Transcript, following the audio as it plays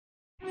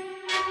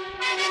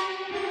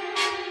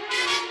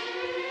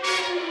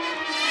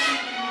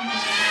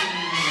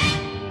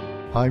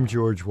I'm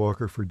George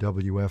Walker for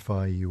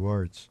WFIU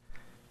Arts.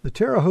 The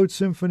Terre Haute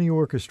Symphony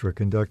Orchestra,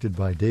 conducted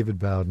by David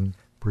Bowden,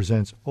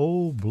 presents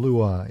Old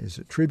Blue Eyes,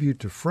 a tribute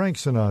to Frank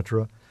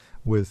Sinatra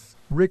with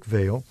Rick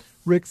Vale.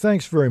 Rick,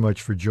 thanks very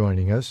much for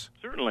joining us.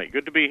 Certainly.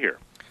 Good to be here.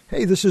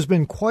 Hey, this has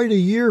been quite a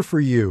year for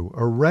you.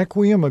 A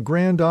Requiem, a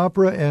grand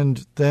opera,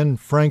 and then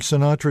Frank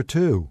Sinatra,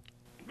 too.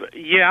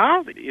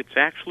 Yeah, it's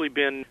actually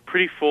been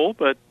pretty full,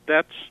 but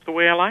that's the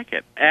way I like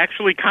it.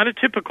 Actually, kind of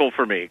typical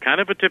for me,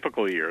 kind of a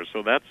typical year,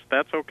 so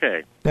that's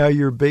okay. Now,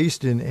 you're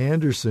based in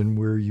Anderson,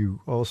 where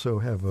you also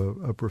have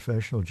a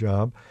professional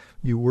job.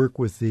 You work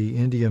with the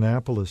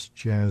Indianapolis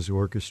Jazz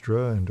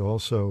Orchestra and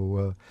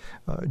also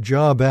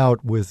job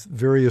out with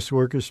various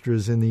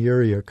orchestras in the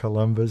area,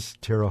 Columbus,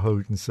 Terre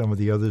Haute, and some of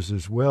the others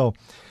as well.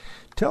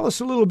 Tell us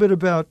a little bit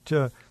about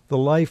the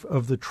life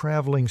of the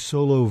traveling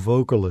solo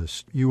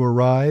vocalist. You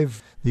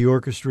arrive, the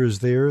orchestra is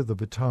there, the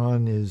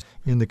baton is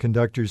in the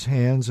conductor's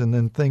hands, and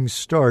then things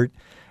start.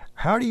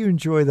 How do you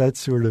enjoy that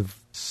sort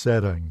of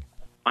setting?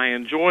 I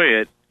enjoy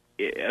it,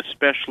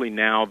 especially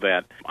now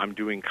that I'm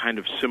doing kind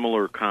of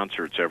similar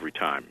concerts every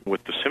time.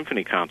 With the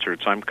symphony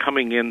concerts, I'm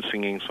coming in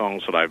singing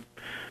songs that I've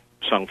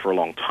sung for a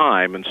long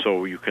time, and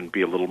so you can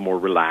be a little more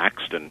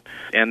relaxed, and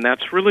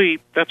that's really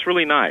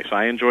nice.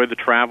 I enjoy the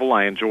travel.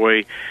 I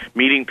enjoy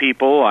meeting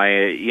people.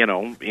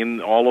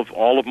 In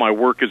all of my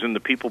work is in the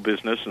people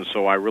business, and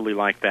so I really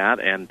like that.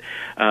 And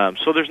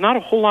so there's not a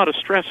whole lot of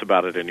stress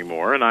about it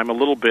anymore, and I'm a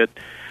little bit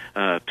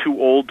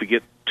too old to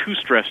get too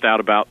stressed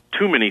out about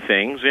too many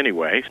things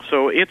anyway.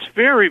 So it's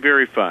very,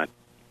 very fun.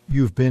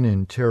 You've been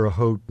in Terre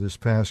Haute this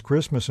past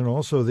Christmas and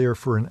also there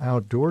for an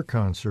outdoor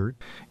concert.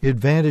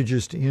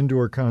 Advantages to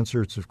indoor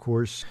concerts, of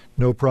course,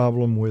 no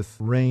problem with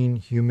rain,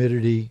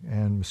 humidity,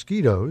 and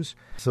mosquitoes.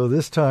 So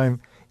this time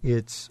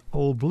it's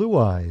Old Blue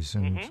Eyes,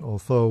 and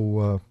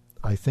although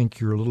I think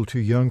you're a little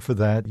too young for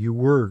that, you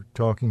were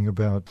talking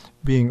about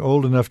being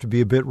old enough to be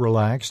a bit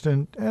relaxed,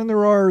 and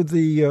there are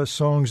the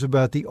songs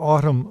about the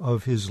autumn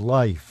of his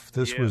life.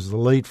 This was the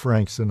late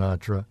Frank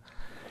Sinatra.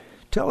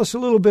 Tell us a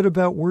little bit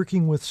about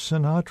working with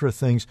Sinatra,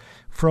 things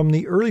from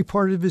the early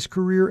part of his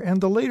career and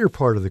the later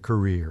part of the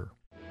career.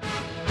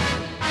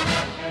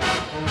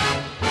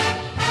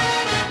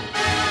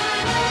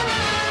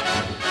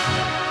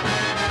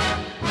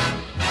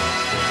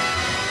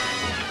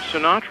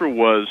 Sinatra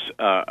was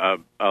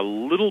a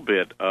little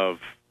bit of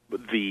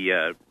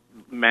the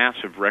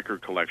massive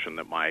record collection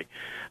that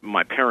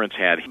my parents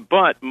had,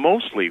 but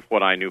mostly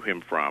what I knew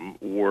him from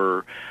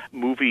were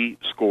movie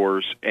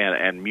scores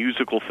and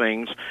musical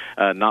things,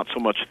 not so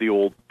much the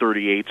old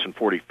 38s and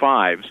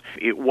 45s.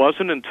 It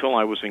wasn't until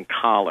I was in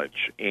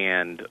college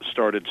and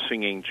started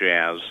singing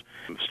jazz,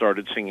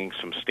 started singing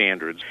some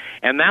standards,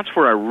 and that's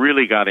where I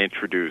really got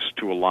introduced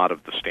to a lot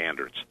of the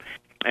standards.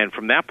 And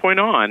from that point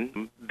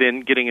on,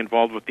 then getting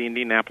involved with the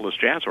Indianapolis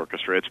Jazz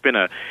Orchestra, it's been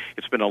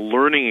a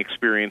learning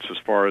experience as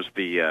far as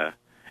the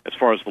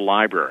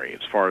library,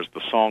 as far as the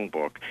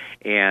songbook,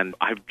 and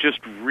I've just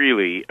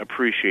really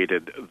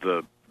appreciated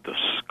the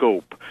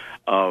scope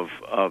of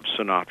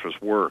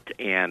Sinatra's work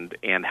and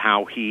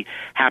how he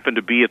happened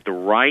to be at the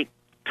right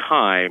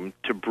time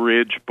to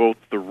bridge both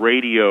the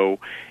radio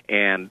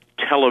and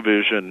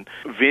television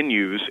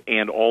venues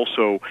and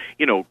also,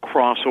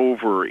 cross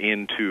over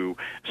into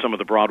some of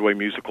the Broadway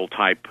musical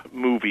type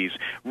movies,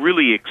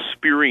 really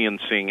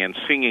experiencing and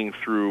singing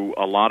through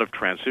a lot of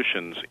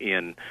transitions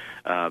in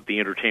the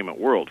entertainment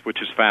world, which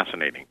is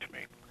fascinating to me.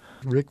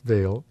 Rick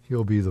Vale,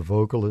 he'll be the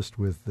vocalist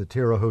with the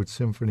Terre Haute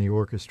Symphony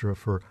Orchestra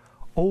for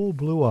Old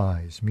Blue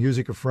Eyes,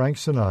 music of Frank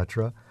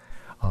Sinatra,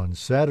 on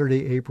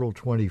Saturday, April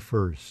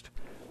 21st.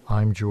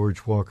 I'm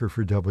George Walker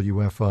for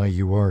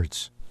WFIU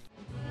Arts.